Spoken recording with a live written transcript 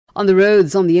On the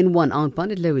roads on the N1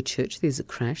 outbound at Lower Church, there's a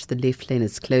crash. The left lane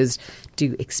is closed.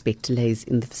 Do expect delays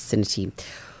in the vicinity.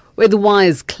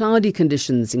 Weather-wise, cloudy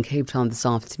conditions in Cape Town this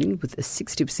afternoon with a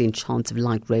 60% chance of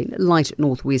light rain, light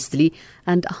northwesterly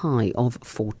and a high of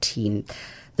 14.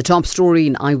 The top story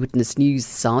in Eyewitness News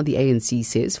this hour, the ANC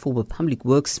says former Public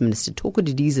Works Minister Thoko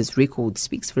Didiza's record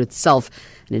speaks for itself,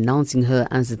 and announcing her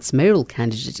as its mayoral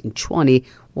candidate in Tshwane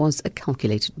was a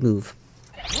calculated move.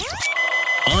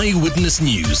 Eyewitness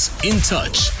News. In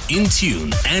touch, in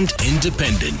tune and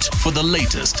independent. For the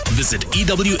latest, visit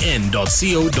ewn.co.za.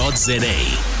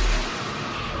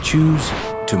 Choose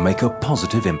to make a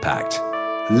positive impact.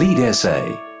 Lead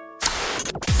SA.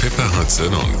 Pippa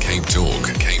Hudson on Cape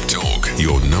Talk. Cape Talk,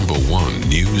 your number one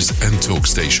news and talk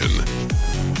station.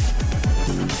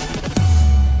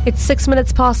 It's 6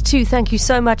 minutes past 2. Thank you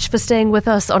so much for staying with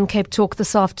us on Cape Talk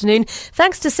this afternoon.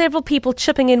 Thanks to several people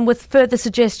chipping in with further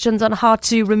suggestions on how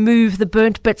to remove the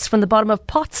burnt bits from the bottom of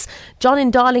pots. John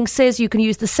in Darling says you can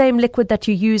use the same liquid that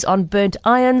you use on burnt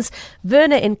irons.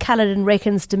 Werner in Caledon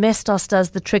reckons Domestos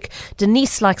does the trick.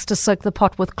 Denise likes to soak the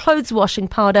pot with clothes washing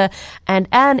powder. And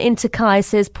Anne in Takai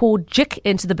says pour jik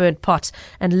into the burnt pot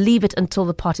and leave it until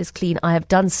the pot is clean. I have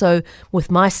done so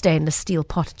with my stainless steel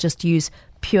pot. Just use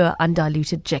pure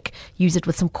undiluted jik. Use it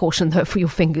with some caution though for your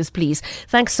fingers, please.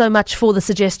 Thanks so much for the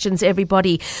suggestions,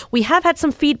 everybody. We have had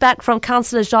some feedback from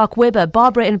Councillor Jacques Weber.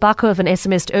 Barbara in Buckhoven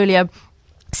SMS'd earlier,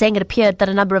 saying it appeared that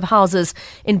a number of houses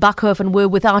in Buckhoven were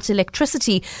without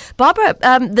electricity. Barbara,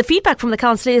 the feedback from the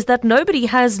councillor is that nobody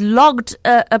has logged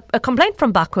a complaint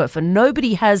from Buckhoven.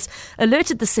 Nobody has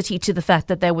alerted the city to the fact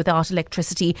that they're without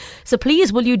electricity. So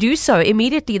please, will you do so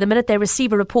immediately? The minute they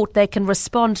receive a report, they can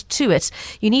respond to it.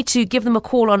 You need to give them a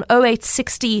call on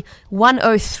 0860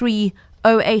 103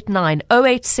 089,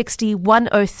 0860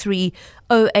 103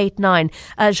 089.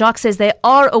 Jacques says they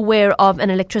are aware of an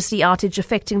electricity outage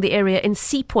affecting the area in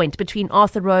Sea Point between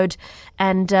Arthur Road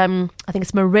and I think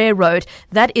it's Marais Road.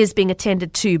 That is being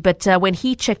attended to, but when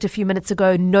he checked a few minutes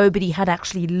ago, nobody had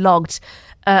actually logged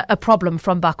a problem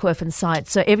from Buckhoven's side.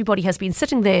 So everybody has been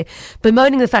sitting there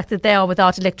bemoaning the fact that they are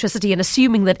without electricity and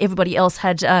assuming that everybody else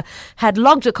had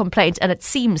logged a complaint, and it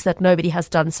seems that nobody has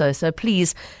done so. So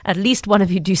please, at least one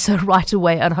of you do so right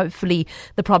away, and hopefully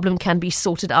the problem can be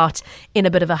sorted out in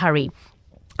a bit of a hurry.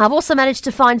 I've also managed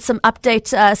to find some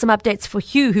updates for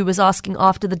Hugh, who was asking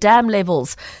after the dam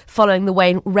levels following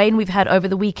the rain we've had over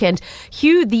the weekend.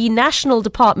 Hugh, the National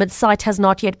Department site has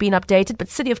not yet been updated, but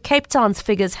City of Cape Town's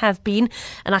figures have been.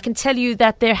 And I can tell you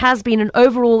that there has been an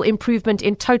overall improvement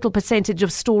in total percentage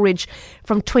of storage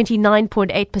from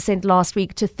 29.8% last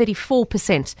week to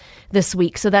 34% this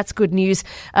week. So that's good news.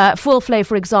 Fullflay,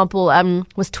 for example,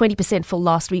 was 20% full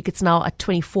last week. It's now at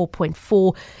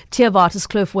 24.4.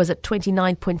 Theewaterskloof was at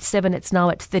 29.7. It's now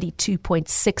at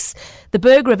 32.6. The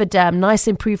Berg River Dam, nice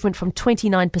improvement from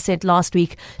 29% last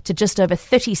week to just over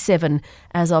 37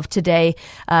 as of today.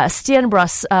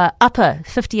 Steenbras upper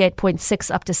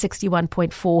 58.6 up to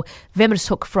 61.4.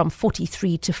 Wemmershoek from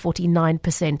 43 to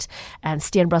 49%, and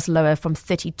Steenbras lower from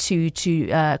 32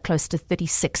 to close to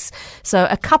 36. So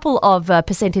a couple of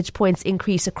percentage points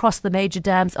increase across the major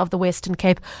dams of the Western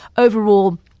Cape.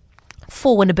 Overall,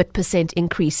 4% and a bit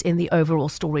increase in the overall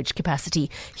storage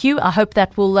capacity. Hugh, I hope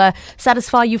that will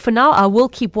satisfy you for now. I will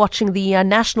keep watching the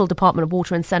National Department of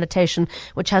Water and Sanitation,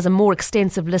 which has a more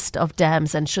extensive list of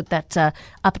dams, and should that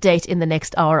update in the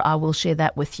next hour, I will share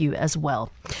that with you as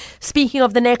well. Speaking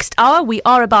of the next hour, we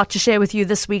are about to share with you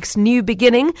this week's New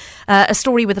Beginning, a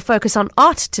story with a focus on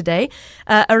art today.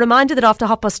 A reminder that after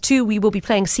 2:30, we will be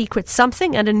playing Secret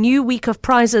Something, and a new week of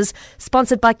prizes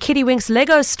sponsored by Kiddywinks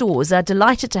Lego Stores.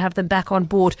 Delighted to have them back on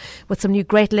board with some new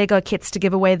great Lego kits to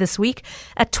give away this week.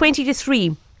 At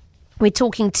 2:20, we're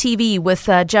talking TV with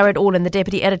Jared Orlin, the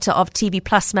Deputy Editor of TV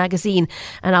Plus magazine.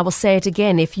 And I will say it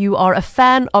again, if you are a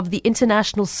fan of the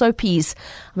international soapies,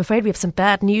 I'm afraid we have some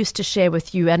bad news to share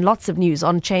with you, and lots of news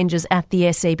on changes at the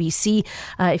SABC.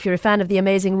 If you're a fan of The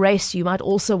Amazing Race, you might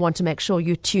also want to make sure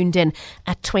you're tuned in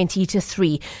at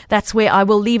 2:20. That's where I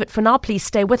will leave it for now. Please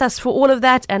stay with us for all of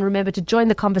that, and remember to join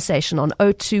the conversation on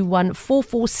 021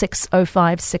 446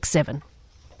 0567.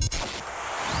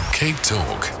 Cape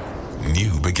Talk.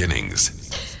 New Beginnings.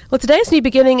 Well, today's New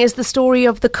Beginning is the story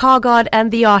of the car guard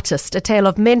and the artist, a tale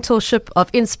of mentorship,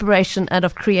 of inspiration and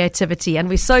of creativity. And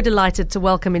we're so delighted to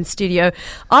welcome in studio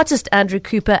artist Andrew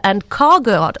Cooper and car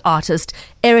guard artist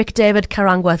Erick David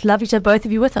Karangwa. Lovely to have both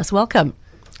of you with us. Welcome.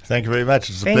 Thank you very much.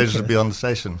 It's a pleasure to be on the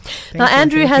station. Now,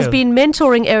 Andrew has been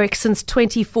mentoring Erick since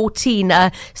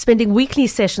 2014, spending weekly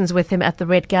sessions with him at the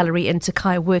Red Gallery in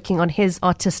Takai, working on his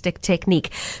artistic technique.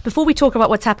 Before we talk about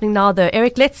what's happening now, though,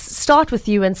 Erick, let's start with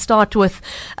you and start with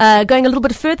going a little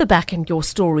bit further back in your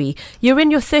story. You're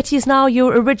in your 30s now.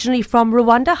 You're originally from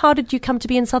Rwanda. How did you come to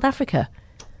be in South Africa?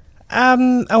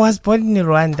 I was born in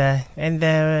Rwanda, and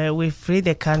we freed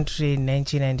the country in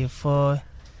 1994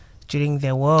 during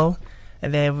the war.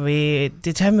 And then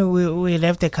the time we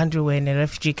left the country when a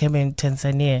refugee came in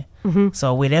Tanzania.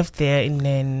 So we left there in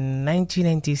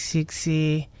 1996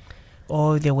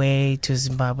 all the way to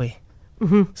Zimbabwe.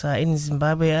 So in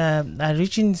Zimbabwe, I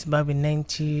reached in Zimbabwe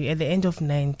at the end of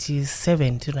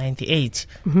 97 to 98.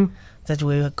 That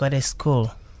we got a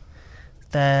school.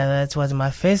 That was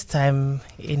my first time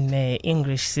in the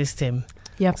English system.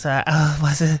 Yep. So I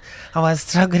was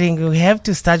struggling. We have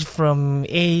to start from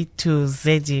A to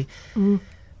Z.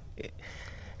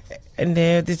 And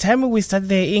the time we start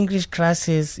the English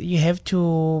classes, you have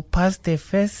to pass the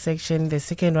first section, the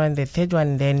second one, the third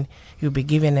one. Then you'll be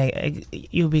given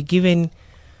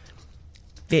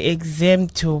the exam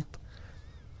to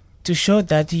show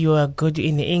that you are good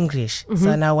in English.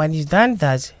 So now when you've done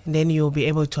that, then you'll be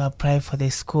able to apply for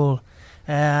the school.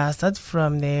 I start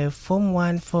from the Form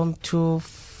 1, Form 2,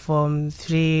 Form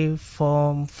 3,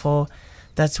 Form 4.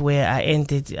 That's where I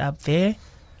ended up there.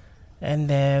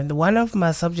 And one of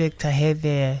my subjects I had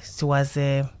there was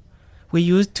we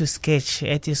used to sketch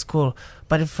at the school.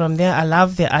 But from there, I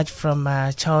love the art from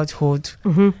my childhood.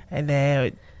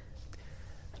 And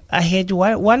I had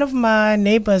one of my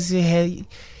neighbors, he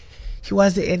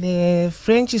was in a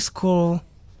French school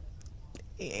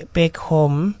back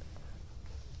home,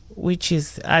 which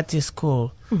is art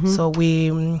school. So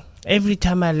we every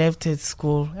time I left at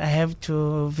school, I have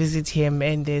to visit him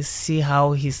and see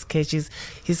how his sketches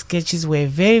were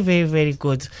very, very, very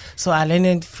good. So I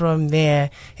learned from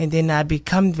there, and then I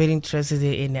become very interested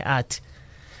in art.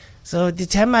 So the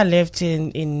time I left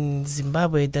in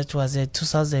Zimbabwe, that was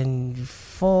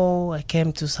 2004, I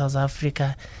came to South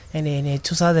Africa, and in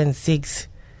 2006,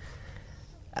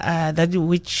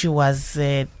 which was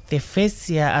the first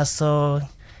year I saw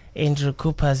Andrew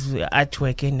Cooper's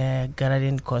artwork in gallery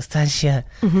in Constantia.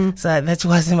 So that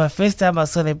was my first time I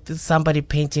saw somebody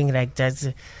painting like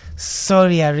that. So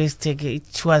realistic.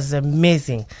 It was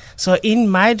amazing. So in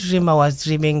my dream, I was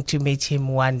dreaming to meet him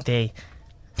one day.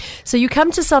 So you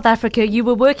come to South Africa. You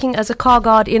were working as a car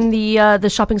guard in the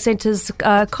shopping centre's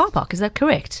car park. Is that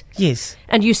correct? Yes.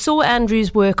 And you saw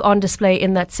Andrew's work on display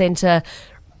in that centre.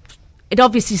 It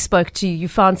obviously spoke to you. You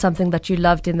found something that you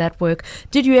loved in that work.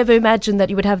 Did you ever imagine that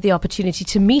you would have the opportunity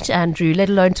to meet Andrew, let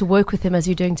alone to work with him as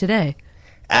you're doing today?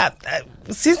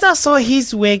 Since I saw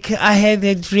his work, I had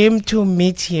a dream to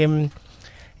meet him.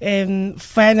 And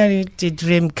finally, the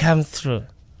dream came through.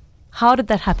 How did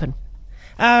that happen?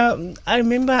 I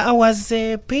remember I was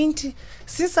painting.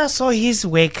 Since I saw his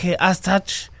work, I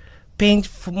started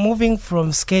moving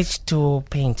from sketch to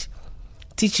paint.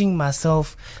 Teaching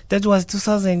myself. That was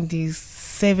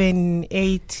 2007,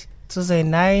 8,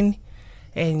 2009,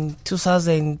 and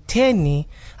 2010.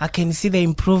 I can see the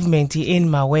improvement in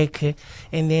my work.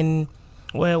 And then,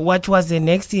 what was the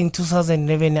next in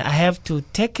 2011? I have to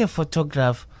take a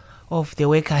photograph of the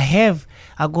work I have.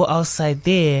 I go outside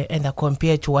there and I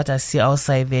compare to what I see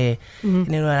outside there. And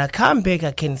then when I come back,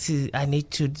 I can see I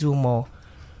need to do more.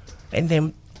 And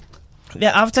then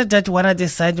after that, what I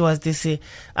decided was this: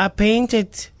 I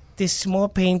painted the small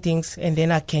paintings, and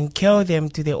then I can carry them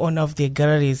to the owner of the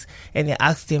galleries and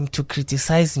ask them to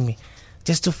criticize me,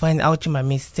 just to find out my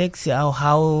mistakes,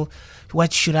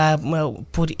 what should I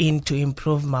put in to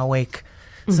improve my work.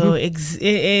 So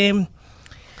the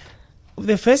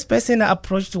first person I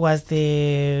approached was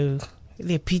the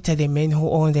Peter, the man who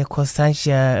owned the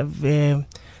Constantia, the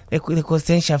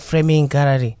Constantia Framing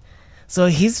Gallery. So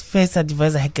his first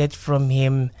advice I get from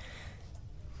him,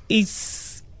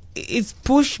 it's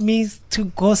pushed me to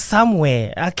go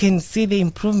somewhere. I can see the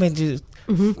improvement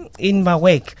in my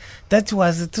work. That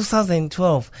was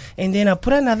 2012. And then I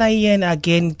put another year in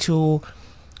again to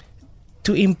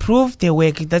improve the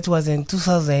work. That was in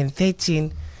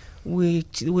 2013,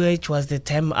 which was the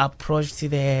time I approached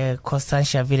the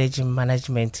Constantia Village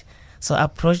Management. So I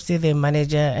approached the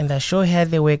manager and I showed her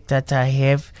the work that I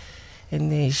have.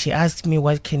 And she asked me,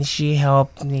 what can she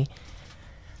help me?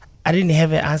 I didn't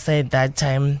have an answer at that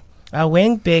time. I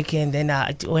went back and then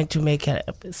I went to make a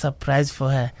surprise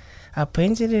for her. I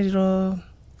painted a little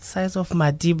size of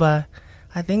Madiba.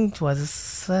 I think it was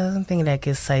something like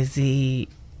a size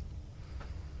A2.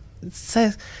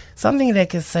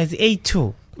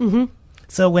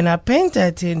 So when I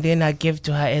painted and then I gave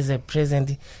to her as a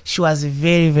present, she was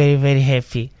very, very, very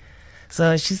happy.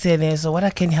 So she said, so what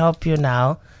I can help you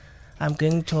now, I'm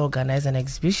going to organize an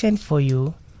exhibition for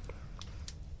you.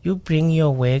 You bring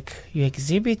your work, you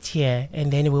exhibit here,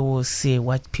 and then we will see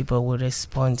what people will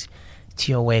respond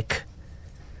to your work.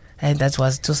 And that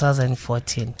was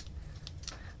 2014.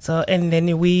 So, and then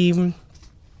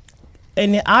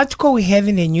an article we have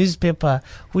in the newspaper,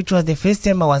 which was the first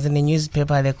time I was in the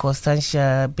newspaper, the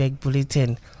Constantia Big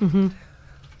Bulletin. Mm-hmm.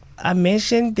 I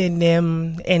mentioned the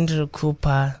name Andrew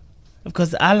Cooper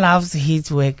because I loved his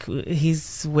work.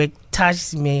 His work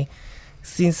touched me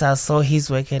since I saw his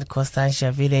work at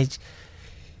Constantia Village.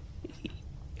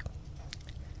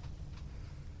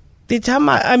 The time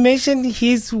I mentioned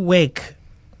his work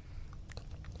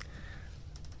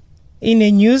in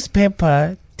a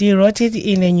newspaper, they wrote it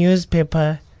in a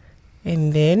newspaper,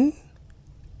 and then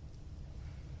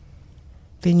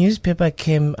the newspaper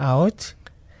came out.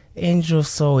 Andrew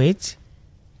saw it,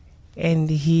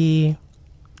 and he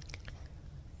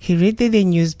read the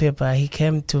newspaper. He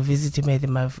came to visit me at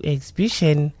my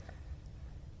exhibition.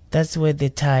 That's where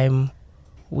the time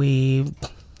where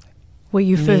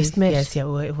you first met. Yes, yeah,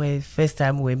 where first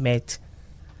time we met.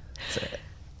 So,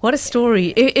 what a story.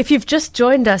 If you've just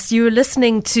joined us, you were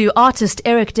listening to artist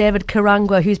Erick David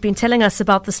Karangwa, who's been telling us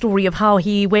about the story of how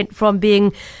he went from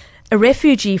being a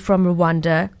refugee from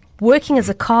Rwanda, working as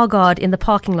a car guard in the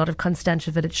parking lot of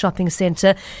Constantia Village Shopping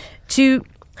Centre, to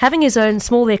having his own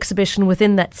small exhibition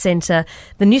within that centre.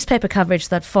 The newspaper coverage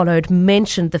that followed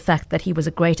mentioned the fact that he was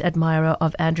a great admirer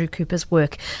of Andrew Cooper's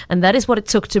work. And that is what it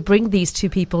took to bring these two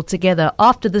people together.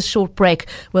 After this short break,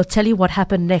 we'll tell you what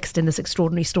happened next in this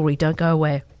extraordinary story. Don't go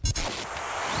away.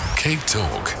 Cape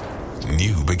Talk,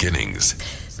 new beginnings.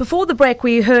 Before the break,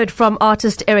 we heard from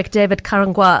artist Erick David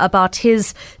Karangwa about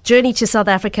his journey to South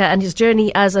Africa and his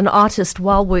journey as an artist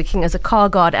while working as a car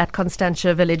guard at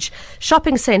Constantia Village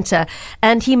Shopping Centre.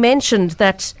 And he mentioned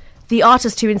that the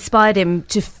artist who inspired him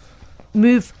to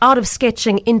move out of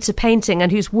sketching into painting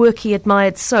and whose work he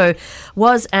admired so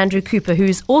was Andrew Cooper,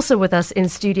 who's also with us in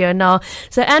studio now.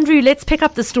 So Andrew, let's pick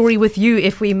up the story with you,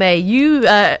 if we may. You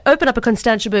open up a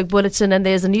Constantia Bulletin and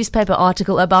there's a newspaper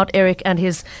article about Erick and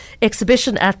his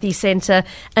exhibition at the centre,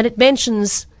 and it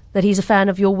mentions that he's a fan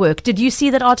of your work. Did you see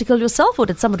that article yourself, or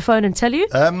did someone phone and tell you?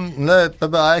 No,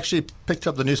 but I actually picked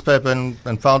up the newspaper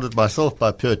and found it myself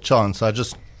by pure chance.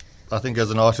 I think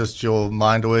as an artist, your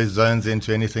mind always zones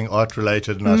into anything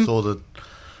art-related, and I saw that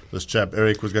this chap,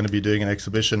 Erick, was going to be doing an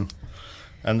exhibition.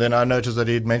 And then I noticed that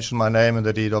he'd mentioned my name and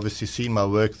that he'd obviously seen my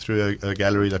work through a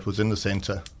gallery that was in the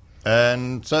centre.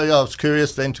 And so, I was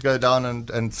curious then to go down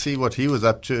and see what he was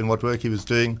up to and what work he was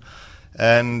doing.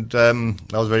 And I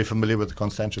was very familiar with the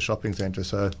Constantia Shopping Centre,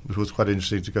 so it was quite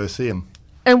interesting to go see him.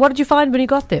 And what did you find when you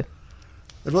got there?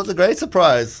 It was a great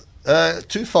surprise.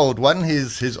 Twofold. One,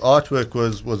 his artwork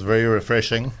was very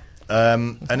refreshing,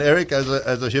 and Erick, as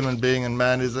a human being and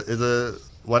man, is a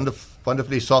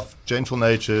wonderfully soft,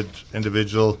 gentle-natured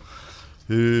individual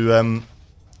who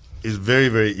is very,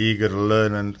 very eager to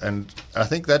learn, and I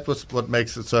think that was what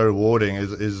makes it so rewarding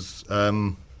is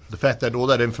the fact that all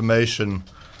that information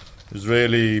is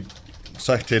really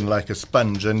sucked in like a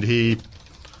sponge, and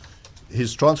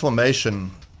his transformation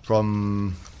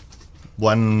from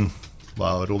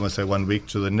I'd almost say 1 week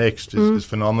to the next is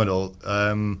phenomenal.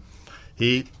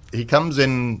 He comes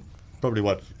in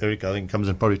Erick, I think, comes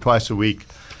in probably twice a week.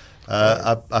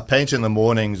 I paint in the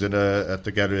mornings at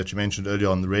the gallery that you mentioned earlier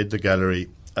on, the Red Gallery,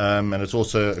 and it's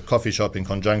also a coffee shop in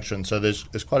conjunction. So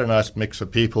there's quite a nice mix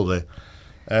of people there,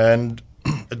 and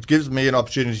it gives me an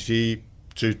opportunity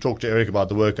to talk to Erick about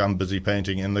the work I'm busy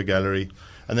painting in the gallery,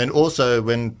 and then also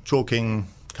when talking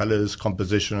colours,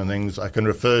 composition and things, I can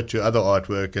refer to other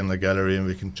artwork in the gallery and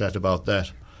we can chat about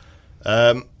that.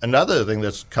 Another thing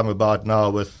that's come about now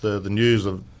with the news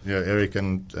of Erick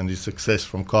and his success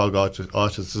from car guard to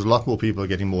artists, there's a lot more people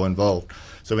getting more involved.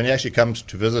 So when he actually comes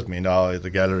to visit me now at the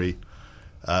gallery,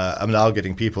 I'm now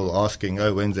getting people asking,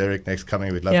 when's Erick next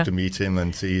coming? We'd love to meet him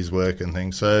and see his work and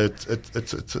things. So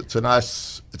it's a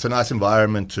nice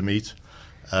environment to meet.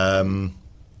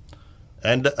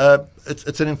 And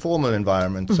it's an informal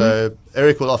environment. So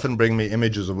Erick will often bring me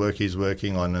images of work he's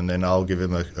working on, and then I'll give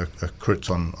him a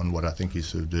crit on what I think he's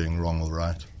sort of doing wrong or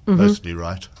right. Mostly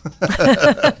right.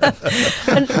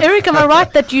 And Erick, am I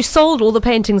right that you sold all the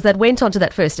paintings that went onto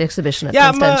that first exhibition at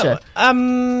Constantia?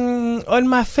 On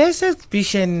my first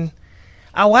exhibition,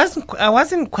 I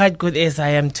wasn't quite good as I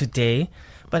am today,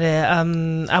 but I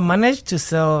managed to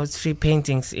sell 3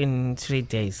 paintings in 3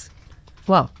 days.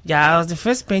 Wow. Yeah, the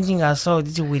first painting I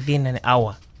sold within an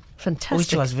hour. Fantastic.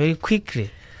 Which was very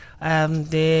quickly.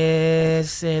 The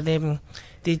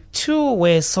two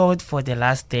were sold for the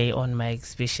last day on my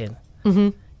exhibition. Mm-hmm.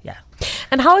 Yeah.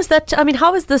 And how is that? I mean,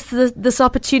 how is this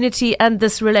opportunity and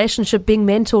this relationship being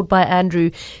mentored by Andrew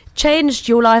changed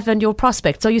your life and your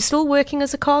prospects? Are you still working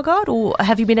as a car guard, or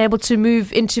have you been able to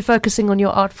move into focusing on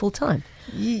your art full time?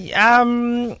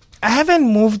 I haven't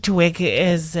moved to work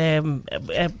as an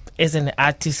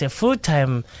artist full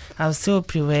time. I'm still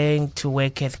preparing to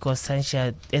work at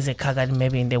Constantia as a car guard,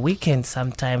 maybe in the weekend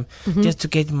sometime, just to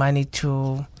get money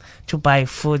to buy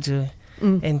food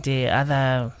and the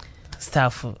other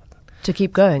stuff. To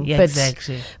keep going. Yeah,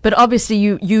 exactly. But obviously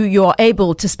you are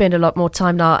able to spend a lot more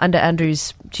time now under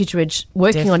Andrew's tutorage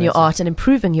working on your art and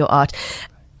improving your art.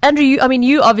 Andrew,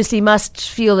 you obviously must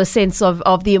feel a sense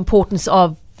of the importance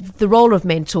of the role of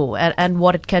mentor and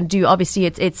what it can do. Obviously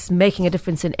it's making a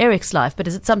difference in Erick's life, but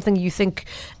is it something you think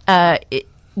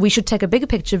we should take a bigger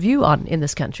picture view on in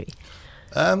this country?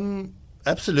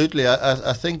 Absolutely.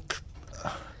 I think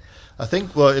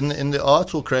well, in the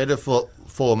art or creative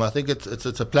form, I think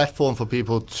it's a platform for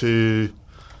people to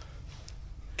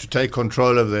take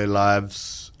control of their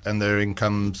lives and their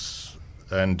incomes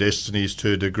and destinies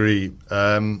to a degree.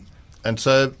 And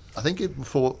so I think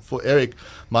for Erick,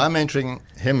 my mentoring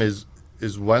him is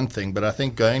one thing, but I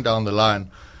think going down the line,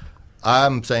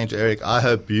 I'm saying to Erick, I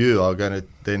hope you are going to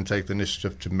then take the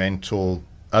initiative to mentor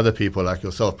other people like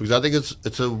yourself, because I think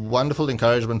it's a wonderful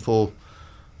encouragement for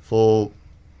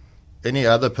any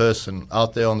other person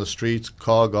out there on the streets,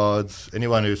 car guards,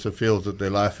 anyone who sort of feels that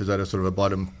their life is at a sort of a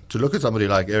bottom, to look at somebody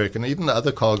like Erick, and even the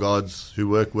other car guards who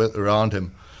work around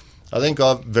him, I think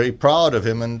are very proud of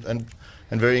him and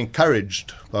very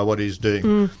encouraged by what he's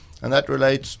doing. And that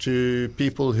relates to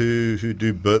people who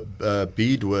do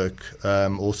bead work,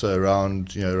 also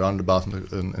around about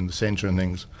in the centre and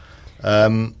things.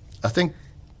 I think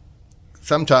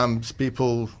sometimes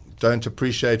people don't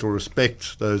appreciate or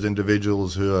respect those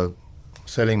individuals who are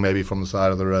selling maybe from the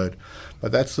side of the road,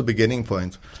 but that's the beginning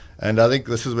point. And I think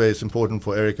this is where it's important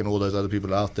for Erick and all those other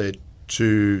people out there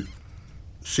to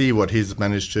see what he's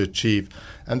managed to achieve,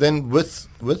 and then with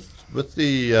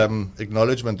the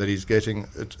acknowledgement that he's getting,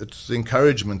 it's the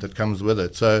encouragement that comes with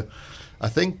it. So I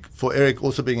think for Erick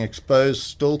also being exposed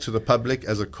still to the public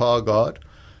as a car guard,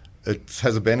 it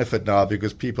has a benefit now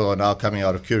because people are now coming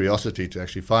out of curiosity to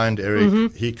actually find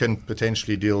Erick. He can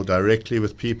potentially deal directly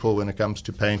with people when it comes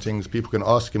to paintings. People can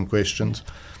ask him questions.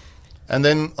 And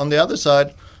then on the other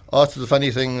side, art is a funny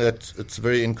thing that it's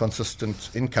very inconsistent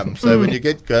income. So when you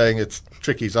get going, it's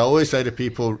tricky. So I always say to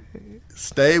people,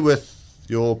 stay with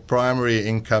your primary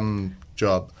income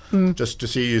job just to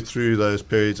see you through those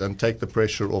periods and take the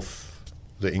pressure off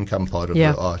the income part of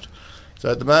the art.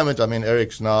 So at the moment,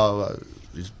 Erick's now...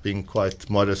 he's being quite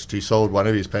modest. He sold one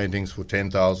of his paintings for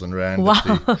 10,000 Rand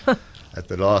at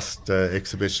the last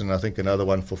exhibition. I think another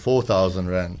one for 4,000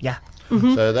 Rand. Yeah.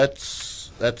 So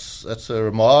that's a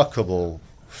remarkable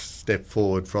step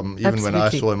forward from even when I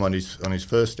saw him on his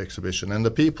first exhibition. And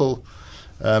the people,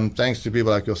 thanks to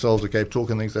people like yourselves at Cape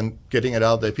Talk and things, and getting it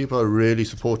out there, people are really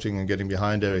supporting and getting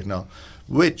behind Erick now,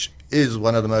 which is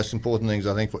one of the most important things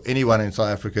I think for anyone in South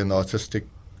Africa in the artistic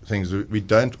things. We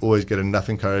don't always get enough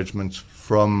encouragement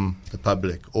from the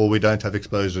public, or we don't have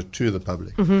exposure to the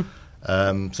public.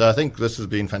 So I think this has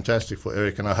been fantastic for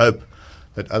Erick, and I hope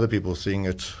that other people seeing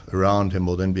it around him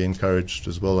will then be encouraged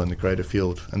as well in the creative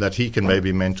field, and that he can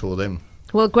maybe mentor them.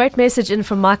 Well, great message in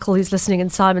from Michael, who's listening in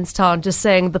Simonstown, just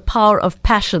saying the power of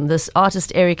passion. This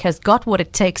artist Erick has got what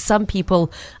it takes some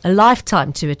people a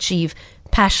lifetime to achieve.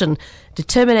 Passion.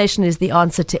 Determination is the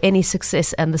answer to any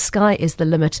success, and the sky is the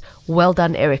limit. Well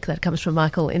done, Erick. That comes from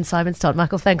Michael in Simonstown.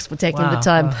 Michael, thanks for taking the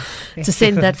time to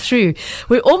send that through.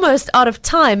 We're almost out of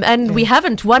time, and we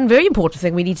haven't. One very important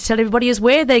thing we need to tell everybody is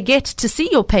where they get to see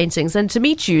your paintings and to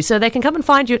meet you, so they can come and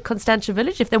find you at Constantia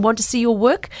Village if they want to see your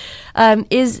work.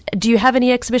 Do you have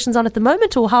any exhibitions on at the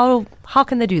moment, or how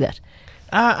can they do that?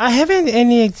 I haven't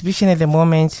any exhibition at the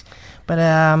moment, but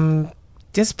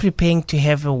just preparing to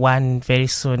have one very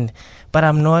soon, but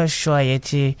I'm not sure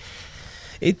yet.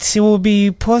 It will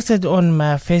be posted on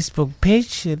my Facebook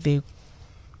page.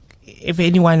 If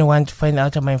anyone wants to find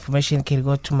out my information, can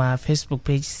go to my Facebook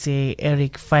page, say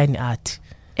Erick Fine Art.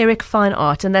 Erick Fine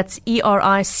Art, and that's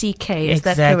ERICK, is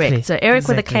that correct? So Erick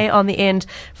with a K on the end,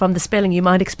 from the spelling you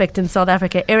might expect in South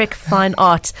Africa. Erick Fine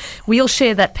Art. We'll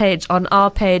share that page on our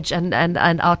page and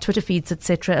our Twitter feeds,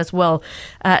 etc. as well,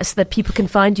 so that people can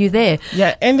find you there.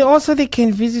 Yeah, and also they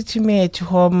can visit me at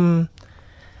home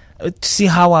to see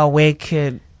how I work.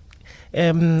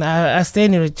 I stay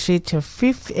in a retreat,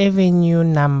 5th Avenue,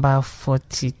 number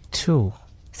 42.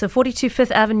 So 42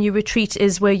 Fifth Avenue Retreat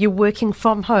is where you're working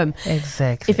from home.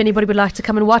 Exactly. If anybody would like to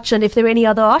come and watch, and if there are any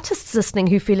other artists listening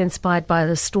who feel inspired by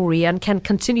the story and can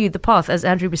continue the path, as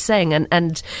Andrew was saying,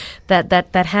 and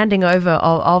that handing over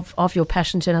of your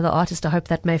passion to another artist, I hope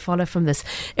that may follow from this.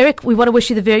 Erick, we want to wish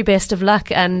you the very best of luck,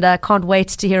 and can't wait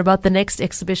to hear about the next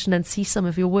exhibition and see some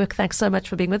of your work. Thanks so much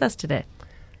for being with us today.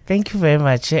 Thank you very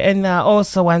much. And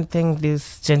also want to thank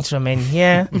this gentleman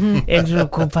here, Andrew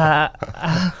Cooper.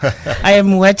 I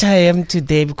am what I am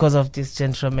today because of this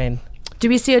gentleman. Do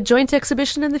we see a joint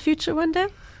exhibition in the future one day?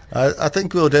 I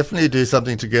think we'll definitely do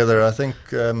something together. I think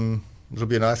it'll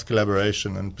be a nice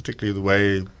collaboration, and particularly the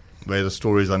way the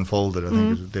stories unfolded. I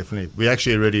think it'll definitely. We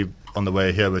actually already on the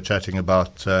way here we're chatting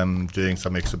about doing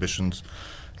some exhibitions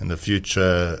in the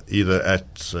future, either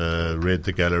at Red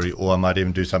the Gallery, or I might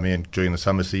even do something during the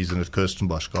summer season at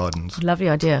Kirstenbosch Gardens. Lovely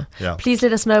idea. Yeah. Please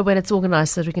let us know when it's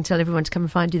organised so that we can tell everyone to come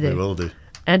and find you there. We will do.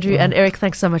 Andrew and Erick,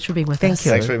 thanks so much for being with us. Thank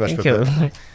you. Thanks very much Thank for you.